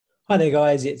Hi there,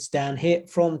 guys. It's Dan here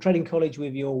from Trading College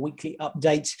with your weekly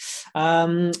update.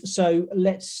 So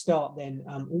let's start then.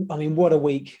 I mean, what a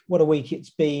week! What a week it's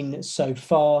been so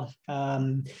far.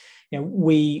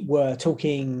 We were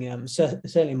talking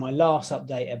certainly in my last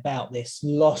update about this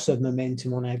loss of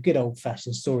momentum on our good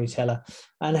old-fashioned storyteller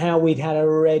and how we'd had a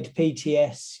red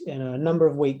PTS a number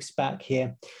of weeks back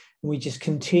here. We just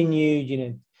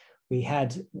continued. We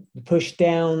had the push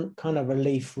down, kind of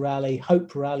relief rally,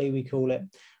 hope rally, we call it.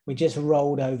 We just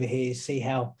rolled over here, see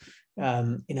how,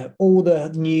 all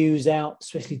the news out,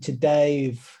 especially today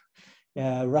of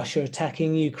Russia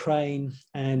attacking Ukraine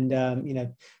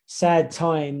and, sad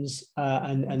times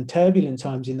and turbulent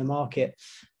times in the market.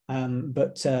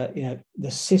 But the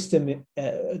system,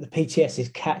 the PTS is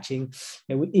catching.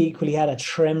 We equally had a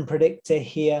trend predictor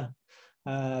here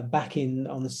back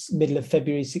on the middle of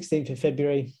February, 16th of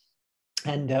February.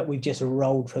 And we've just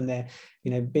rolled from there.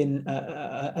 Been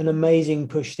an amazing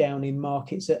push down in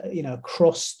markets,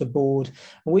 across the board.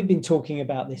 And we've been talking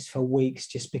about this for weeks,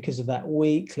 just because of that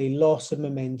weekly loss of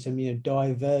momentum,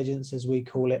 divergence, as we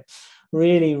call it.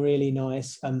 Really, really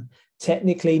nice.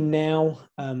 Technically now,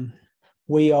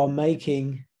 we've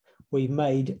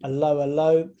made a lower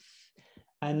low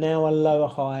and now a lower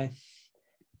high.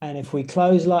 And if we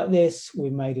close like this,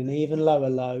 we've made an even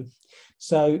lower low.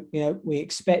 So, we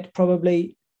expect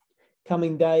probably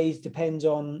coming days, depends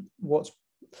on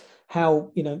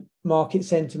how market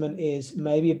sentiment is,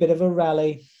 maybe a bit of a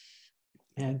rally,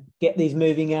 and get these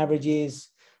moving averages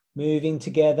moving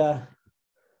together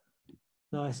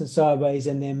nice and sideways,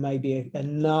 and then maybe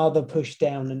another push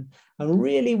down. And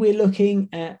really we're looking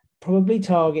at probably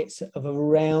targets of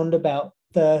around about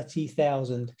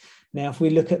 30,000. Now, if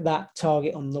we look at that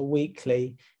target on the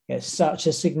weekly, it's such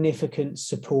a significant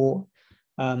support.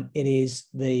 It is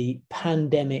the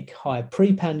pandemic high,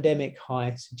 pre-pandemic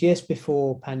high, so just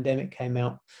before pandemic came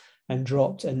out and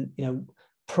dropped, and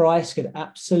price could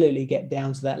absolutely get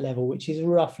down to that level, which is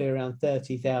roughly around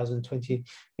 30,000,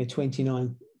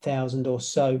 29,000 or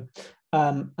so.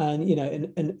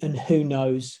 And who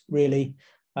knows really?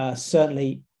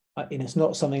 Certainly, it's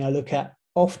not something I look at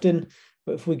often,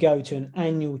 but if we go to an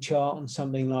annual chart on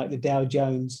something like the Dow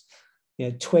Jones,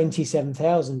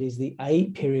 27,000 is the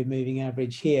 8-period moving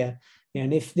average here.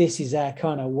 And if this is our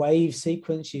kind of wave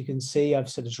sequence, you can see I've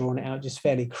sort of drawn it out just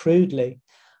fairly crudely.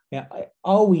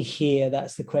 Are we here?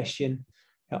 That's the question.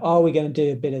 Are we going to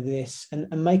do a bit of this and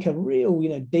make a real,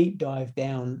 deep dive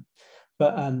down?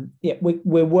 But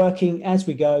we're working as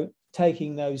we go,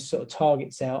 taking those sort of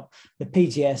targets out. The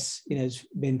PTS, has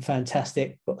been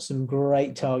fantastic. Got some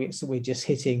great targets that we're just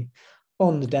hitting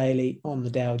on the daily on the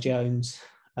Dow Jones.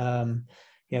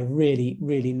 Really,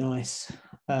 really nice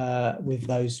with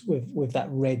those with that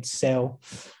red cell.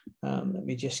 Let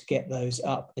me just get those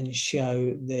up and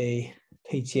show the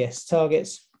PTS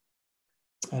targets.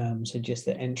 So just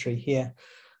the entry here.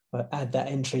 I'll add that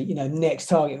entry. Next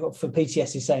target for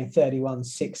PTS is saying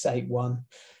 31,681.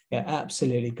 Yeah,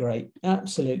 absolutely great.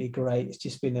 Absolutely great. It's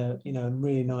just been a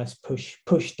really nice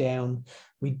push down.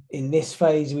 In this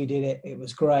phase we did it. It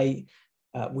was great.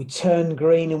 We turned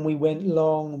green and we went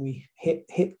long. We hit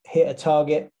a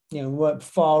target. We weren't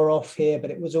far off here,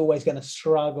 but it was always going to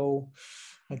struggle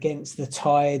against the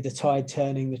tide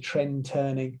turning, the trend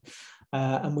turning,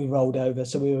 and we rolled over.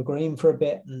 So we were green for a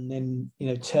bit, and then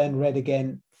turned red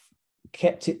again.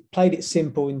 Played it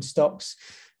simple in stocks,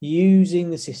 using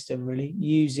the system, really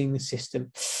using the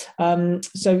system.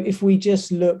 So if we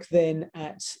just look then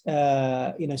at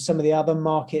some of the other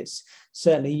markets,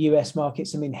 certainly US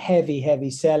markets,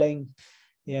 heavy selling,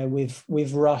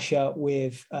 with Russia,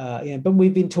 but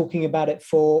we've been talking about it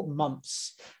for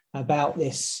months, about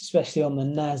this, especially on the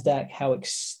NASDAQ, how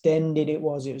extended it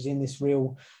was. It was in this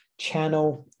real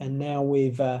channel, and now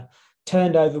we've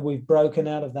turned over, we've broken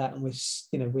out of that, and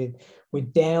we're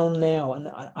down now. And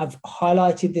I've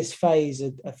highlighted this phase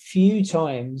a few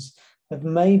times of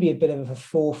maybe a bit of a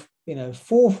fourth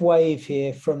wave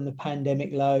here from the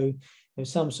pandemic low.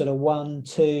 There's some sort of 1,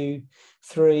 2,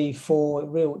 3, 4,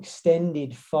 real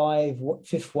extended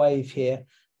fifth wave here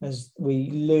as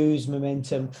we lose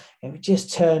momentum. And we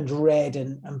just turned red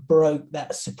and broke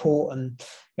that support, and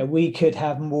we could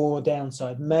have more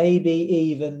downside, maybe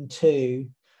even to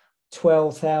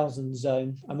 12,000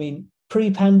 zone.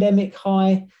 Pre-pandemic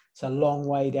high, it's a long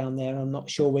way down there. I'm not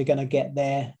sure we're going to get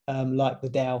there like the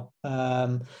Dow.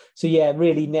 So yeah,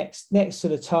 really next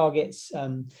sort of targets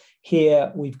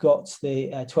here, we've got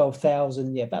the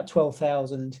 12,000, about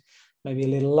 12,000, maybe a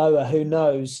little lower, who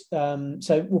knows.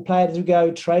 So we'll play it as we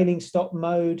go, trailing stop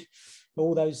mode.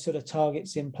 all those sort of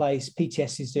targets in place.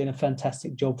 PTS is doing a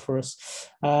fantastic job for us.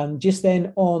 Just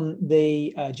then on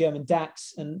the German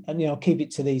DAX, and I'll keep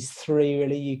it to these three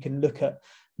really. You can look at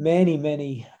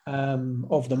many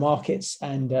of the markets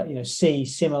and see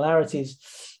similarities.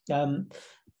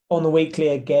 On the weekly,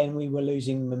 again, we were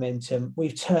losing momentum.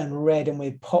 We've turned red and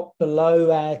we've popped below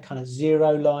our kind of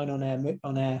zero line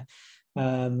on our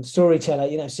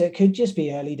storyteller. So it could just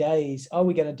be early days. Are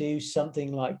we going to do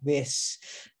something like this,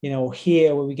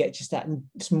 here where we get just that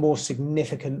more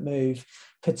significant move?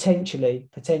 Potentially.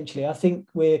 I think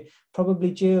we're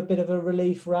probably due a bit of a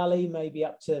relief rally, maybe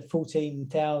up to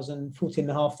 14,000,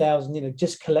 14,500,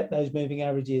 just collect those moving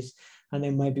averages. And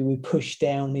then maybe we push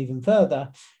down even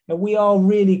further. And we are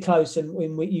really close, and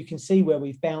you can see where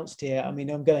we've bounced here. I mean,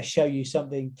 I'm going to show you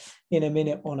something in a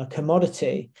minute on a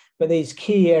commodity, but these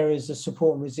key areas of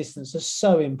support and resistance are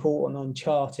so important on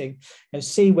charting.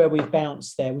 See where we've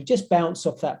bounced there. We've just bounced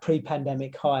off that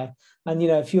pre-pandemic high. And,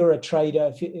 if you're a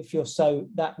trader, if you're so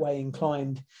that way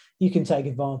inclined, you can take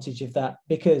advantage of that,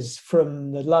 because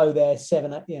from the low there,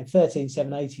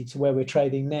 13,780 to where we're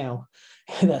trading now,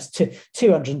 that's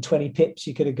 220 pips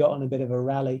you could have got on a bit of a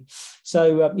rally.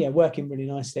 So working really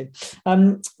nicely.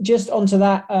 Just onto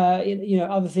that,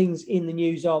 other things in the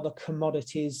news are the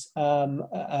commodities, and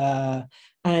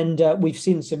we've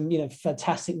seen some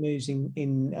fantastic moves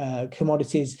in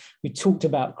commodities. We talked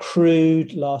about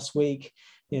crude last week,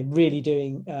 really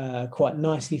doing quite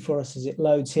nicely for us as it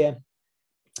loads here.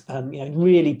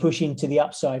 Really pushing to the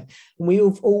upside. And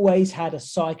we've always had a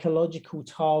psychological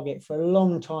target for a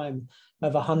long time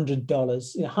of $100,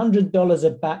 $100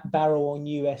 a barrel on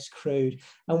US crude.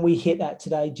 And we hit that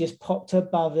today, just popped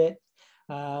above it.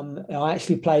 I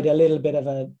actually played a little bit of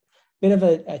a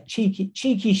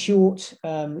cheeky short,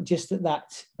 just at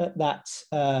that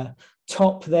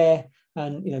top there.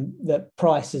 And the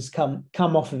price has come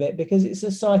off of it because it's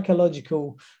a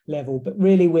psychological level. But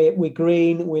really, we're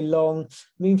green, we're long. I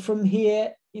mean, from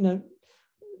here,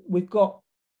 we've got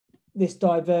this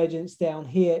divergence down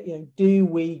here. Do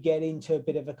we get into a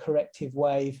bit of a corrective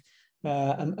wave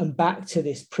and back to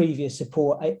this previous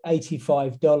support,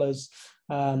 $85?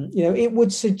 It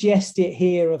would suggest it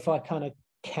here if I kind of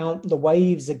count the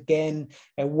waves again.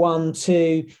 1,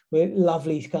 2, we're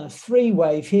lovely kind of 3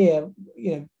 wave here.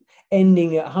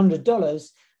 Ending at $100,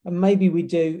 and maybe we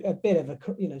do a bit of a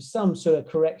some sort of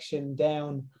correction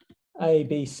down A,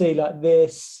 B, C like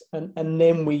this, and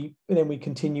then we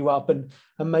continue up and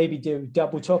maybe do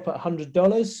double top at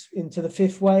 $100 into the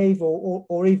 5th wave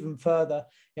or even further.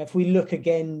 If we look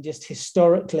again just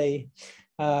historically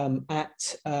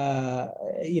at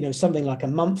something like a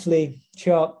monthly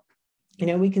chart,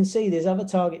 we can see there's other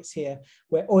targets here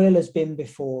where oil has been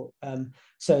before.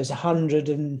 So it's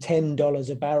 $110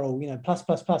 a barrel, plus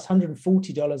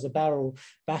 $140 a barrel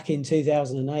back in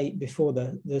 2008 before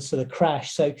the sort of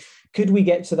crash. So could we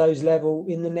get to those levels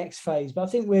in the next phase? But I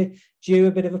think we're due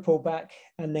a bit of a pullback,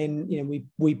 and then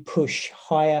we push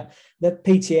higher. The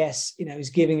PTS is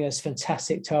giving us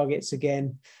fantastic targets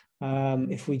again.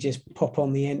 If we just pop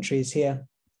on the entries here,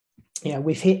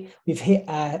 we've hit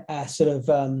our sort of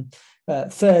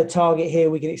third target here.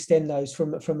 We can extend those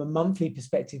from a monthly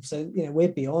perspective. So we're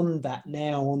beyond that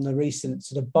now on the recent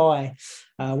sort of buy.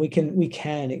 We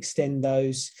can extend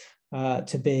those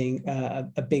to being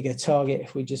a bigger target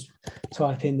if we just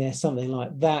type in there something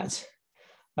like that.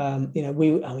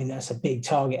 That's a big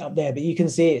target up there, but you can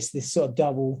see it's this sort of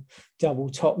double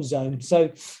top zone.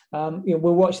 So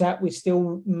we'll watch that. We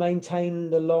still maintain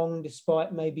the long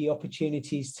despite maybe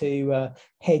opportunities to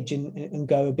hedge and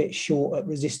go a bit short at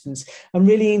resistance. And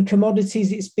really in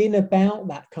commodities, it's been about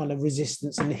that kind of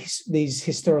resistance and these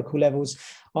historical levels.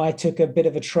 I took a bit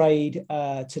of a trade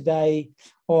today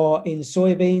or in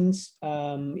soybeans,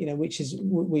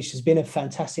 which has been a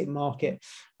fantastic market.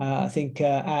 I think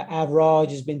our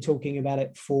Raj has been talking about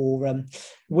it for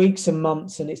weeks and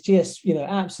months, and it's just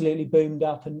absolutely boomed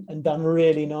up and done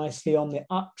really nicely on the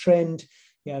uptrend.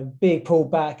 Big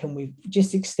pullback, and we've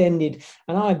just extended.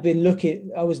 And I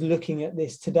was looking at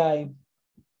this today,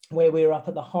 where we were up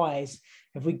at the highs.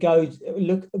 If we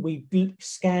we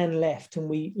scan left and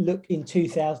we look in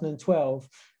 2012,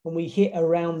 and we hit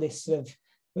around this sort of,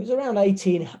 it was around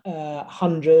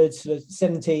 1800, sort of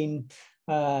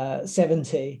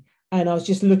 1770. And I was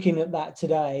just looking at that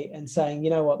today and saying,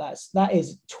 that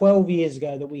is 12 years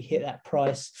ago that we hit that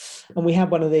price. And we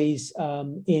had one of these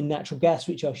in natural gas,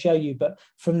 which I'll show you. But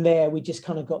from there, we just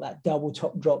kind of got that double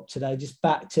top drop today, just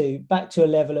back to a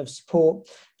level of support.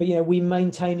 But, we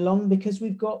maintain long because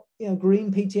we've got,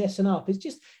 green PTS and up. It's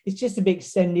just a bit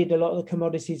extended. A lot of the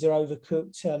commodities are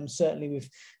overcooked, certainly with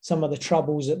some of the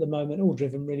troubles at the moment, all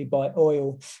driven really by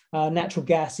oil. Natural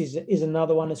gas is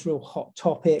another one that's a real hot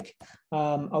topic.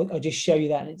 I'll just show you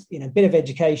that. And it's a bit of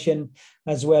education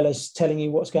as well as telling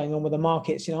you what's going on with the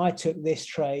markets. I took this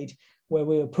trade where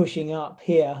we were pushing up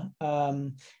here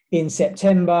in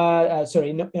September,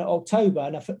 in October,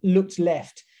 and I looked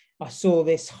left. I saw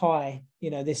this high,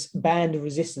 this band of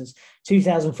resistance,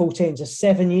 2014, so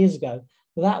 7 years ago.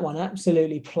 That one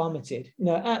absolutely plummeted,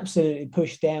 absolutely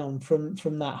pushed down from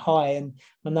that high,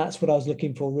 and that's what I was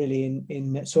looking for really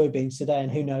in soybeans today.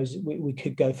 And who knows, we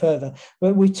could go further.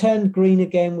 But we turned green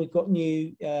again. We've got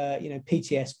new,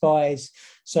 PTS buys.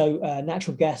 So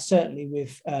natural gas, certainly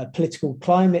with political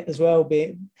climate as well,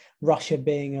 Russia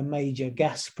being a major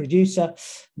gas producer,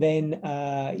 then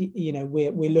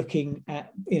we're looking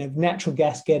at natural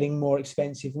gas getting more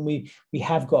expensive, and we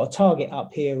have got a target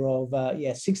up here of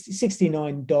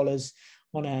 $69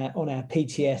 on our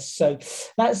PTS. So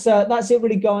that's it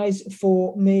really, guys,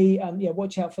 for me.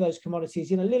 Watch out for those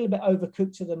commodities. A little bit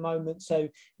overcooked at the moment, so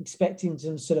expecting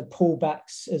some sort of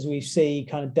pullbacks as we see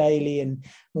kind of daily and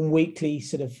weekly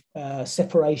sort of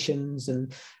separations,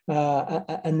 and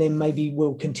then maybe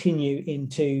we'll continue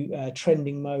into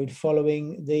trending mode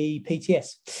following the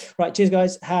PTS. Right, cheers,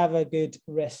 guys. Have a good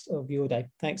rest of your day.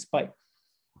 Thanks. Bye.